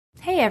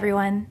Hey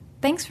everyone,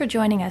 thanks for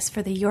joining us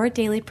for the Your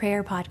Daily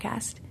Prayer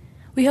podcast.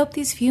 We hope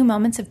these few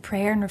moments of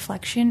prayer and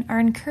reflection are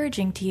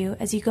encouraging to you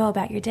as you go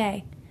about your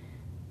day.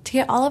 To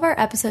get all of our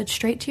episodes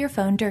straight to your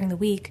phone during the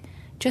week,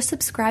 just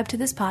subscribe to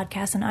this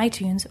podcast on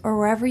iTunes or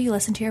wherever you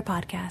listen to your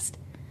podcast.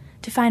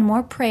 To find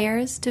more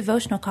prayers,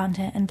 devotional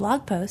content, and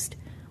blog posts,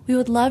 we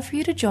would love for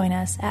you to join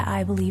us at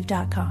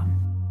ibelieve.com.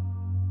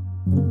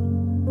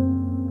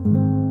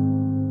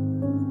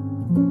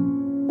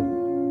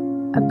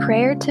 A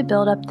Prayer to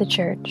Build Up the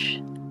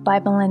Church by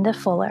Melinda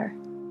Fuller.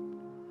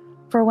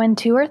 For when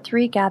 2 or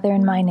 3 gather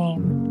in my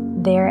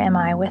name, there am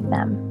I with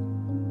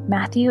them.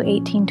 Matthew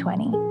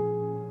 18:20.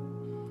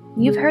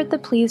 You've heard the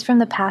pleas from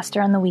the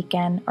pastor on the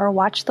weekend or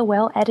watched the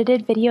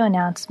well-edited video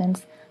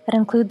announcements that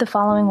include the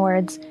following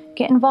words: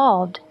 get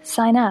involved,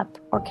 sign up,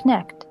 or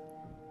connect.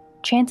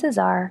 Chances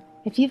are,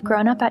 if you've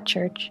grown up at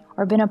church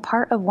or been a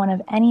part of one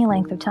of any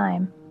length of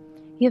time,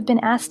 you have been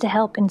asked to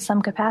help in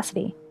some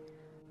capacity.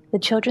 The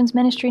children's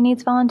ministry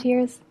needs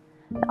volunteers,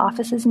 the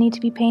offices need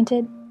to be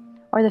painted,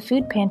 or the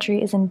food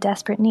pantry is in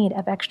desperate need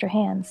of extra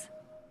hands.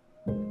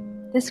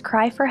 This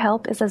cry for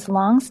help is as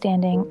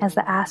long-standing as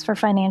the ask for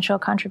financial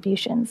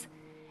contributions,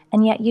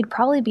 and yet you'd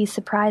probably be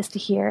surprised to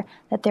hear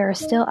that there are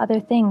still other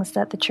things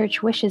that the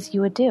church wishes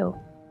you would do.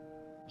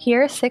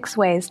 Here are 6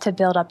 ways to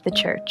build up the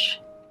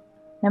church.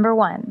 Number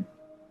 1,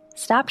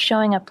 stop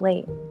showing up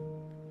late.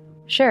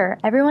 Sure,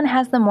 everyone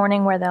has the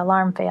morning where the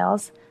alarm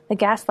fails, the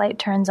gas light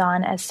turns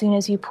on as soon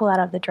as you pull out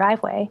of the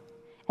driveway,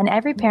 and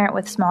every parent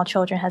with small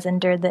children has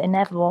endured the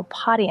inevitable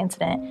potty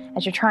incident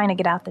as you're trying to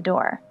get out the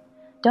door.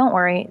 Don't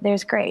worry,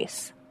 there's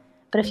grace.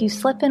 But if you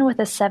slip in with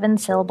a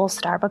 7-syllable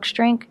Starbucks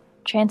drink,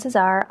 chances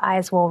are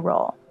eyes will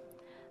roll.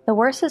 The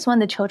worst is when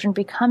the children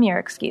become your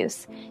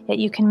excuse, yet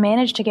you can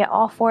manage to get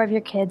all 4 of your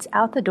kids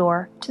out the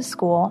door, to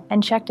school,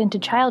 and checked into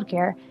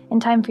childcare in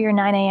time for your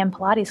 9 a.m.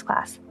 Pilates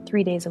class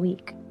 3 days a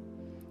week.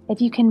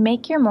 If you can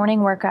make your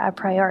morning workout a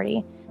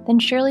priority, then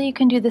surely you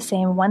can do the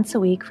same once a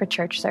week for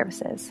church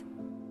services.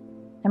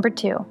 Number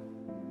 2,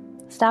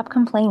 stop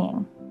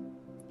complaining.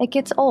 It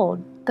gets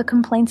old, the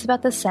complaints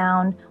about the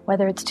sound,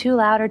 whether it's too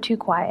loud or too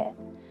quiet.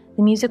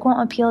 The music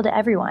won't appeal to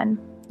everyone.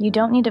 You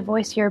don't need to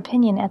voice your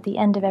opinion at the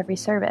end of every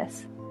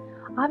service.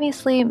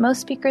 Obviously, most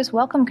speakers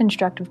welcome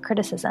constructive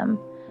criticism,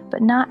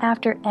 but not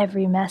after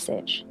every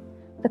message.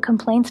 The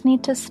complaints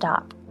need to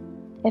stop.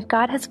 If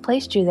God has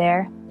placed you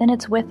there, then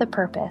it's with a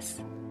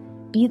purpose.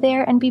 Be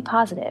there and be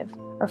positive,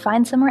 or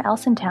find somewhere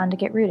else in town to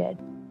get rooted.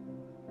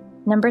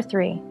 Number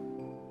 3,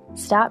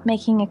 stop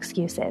making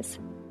excuses.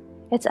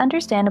 It's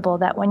understandable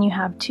that when you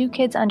have 2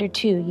 kids under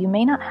 2, you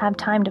may not have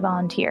time to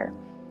volunteer.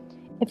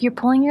 If you're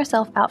pulling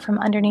yourself out from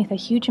underneath a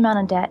huge amount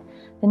of debt,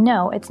 then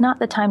no, it's not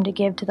the time to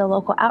give to the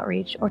local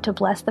outreach or to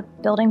bless the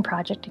building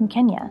project in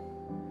Kenya.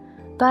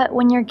 But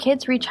when your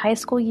kids reach high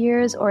school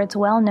years or it's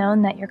well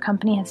known that your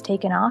company has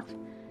taken off,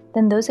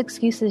 then those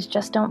excuses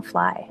just don't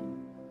fly.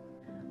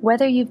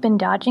 Whether you've been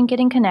dodging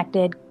getting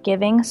connected,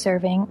 giving,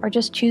 serving, or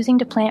just choosing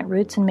to plant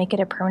roots and make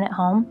it a permanent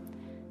home,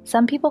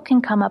 some people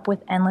can come up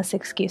with endless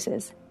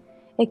excuses.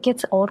 It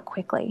gets old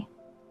quickly.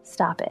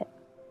 Stop it.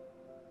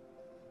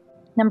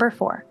 Number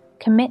 4,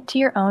 commit to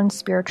your own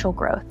spiritual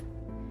growth.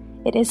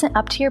 It isn't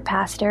up to your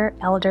pastor,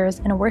 elders,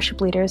 and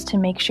worship leaders to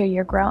make sure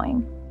you're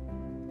growing.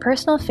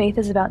 Personal faith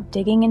is about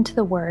digging into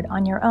the Word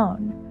on your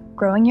own,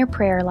 growing your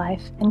prayer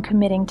life, and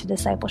committing to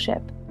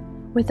discipleship.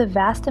 With a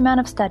vast amount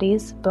of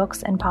studies,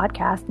 books, and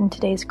podcasts in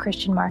today's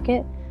Christian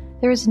market,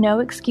 there is no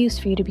excuse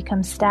for you to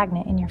become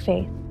stagnant in your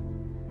faith.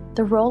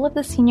 The role of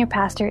the senior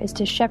pastor is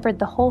to shepherd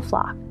the whole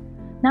flock,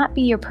 not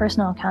be your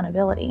personal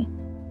accountability.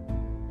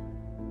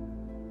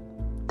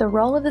 The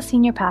role of the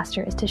senior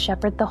pastor is to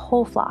shepherd the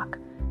whole flock,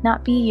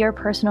 not be your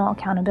personal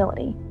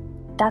accountability.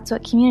 That's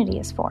what community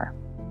is for.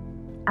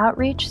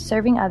 Outreach,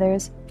 serving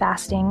others,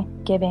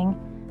 fasting, giving,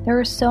 there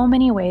are so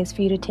many ways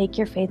for you to take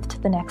your faith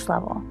to the next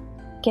level.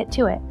 Get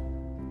to it.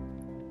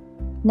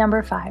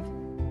 Number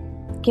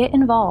 5, get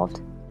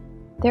involved.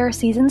 There are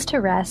seasons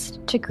to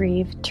rest, to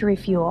grieve, to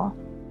refuel.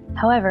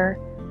 However,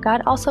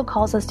 God also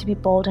calls us to be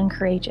bold and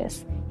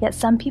courageous, yet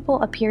some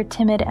people appear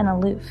timid and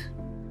aloof.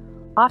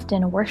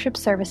 Often, worship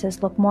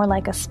services look more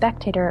like a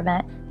spectator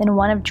event than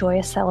one of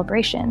joyous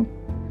celebration.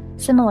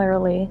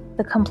 Similarly,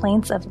 the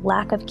complaints of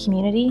lack of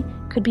community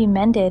could be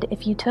mended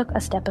if you took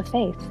a step of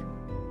faith.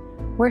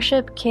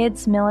 Worship,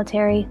 kids,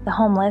 military, the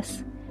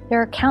homeless,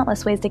 there are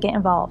countless ways to get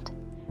involved.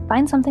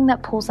 Find something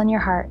that pulls on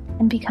your heart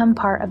and become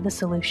part of the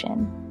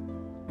solution.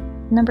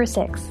 Number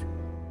 6,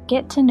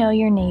 get to know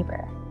your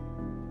neighbor.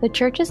 The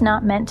church is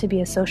not meant to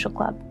be a social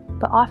club,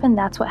 but often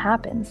that's what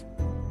happens.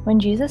 When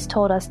Jesus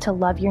told us to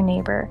love your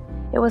neighbor,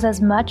 it was as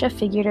much a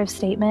figurative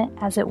statement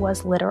as it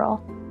was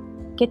literal.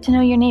 Get to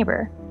know your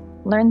neighbor.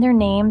 Learn their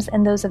names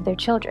and those of their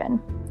children.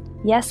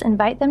 Yes,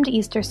 invite them to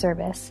Easter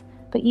service,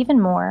 but even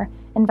more,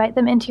 invite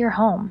them into your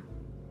home.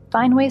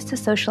 Find ways to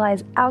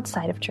socialize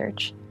outside of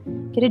church.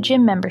 Get a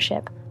gym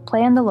membership,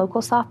 play on the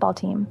local softball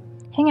team,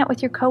 hang out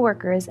with your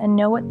coworkers, and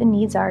know what the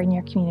needs are in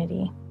your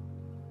community.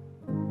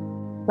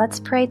 Let's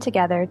pray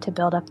together to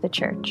build up the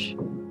church.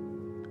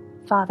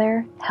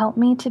 Father, help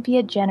me to be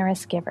a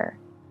generous giver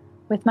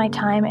with my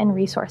time and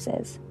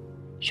resources.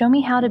 Show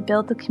me how to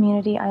build the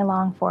community I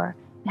long for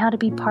and how to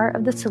be part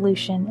of the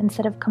solution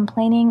instead of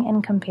complaining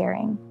and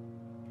comparing.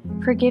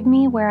 Forgive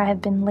me where I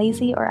have been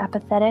lazy or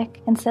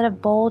apathetic instead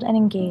of bold and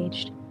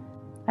engaged.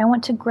 I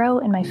want to grow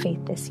in my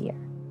faith this year.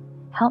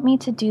 Help me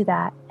to do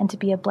that and to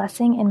be a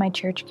blessing in my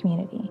church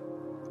community.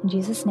 In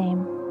Jesus'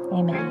 name,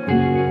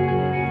 amen.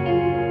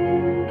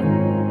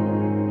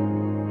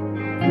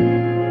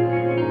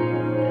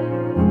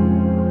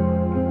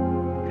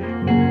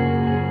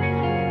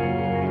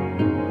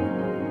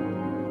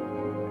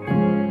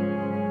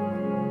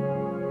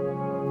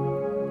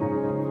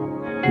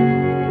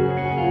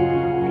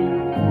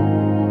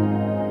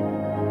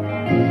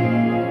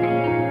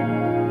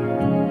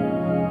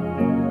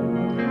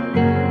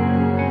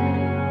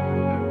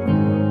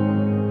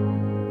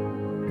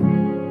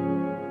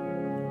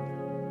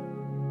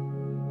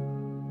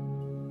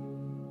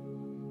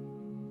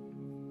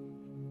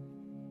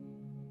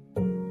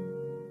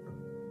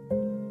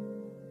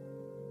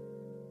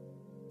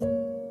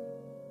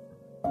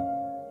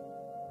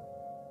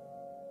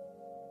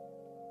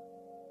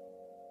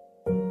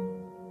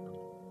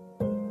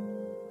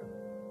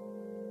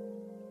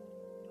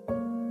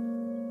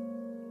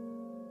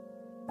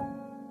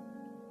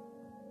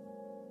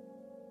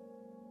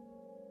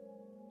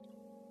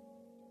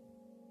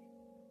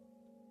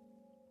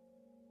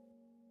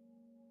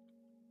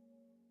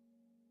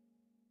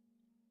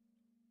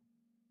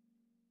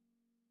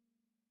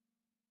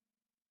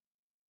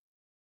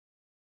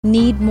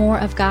 Need more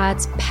of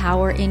God's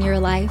power in your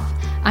life?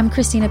 I'm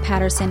Christina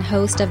Patterson,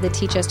 host of the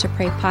Teach Us to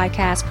Pray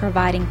podcast,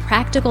 providing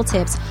practical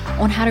tips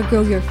on how to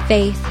grow your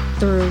faith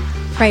through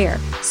prayer.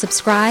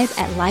 Subscribe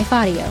at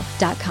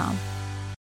lifeaudio.com.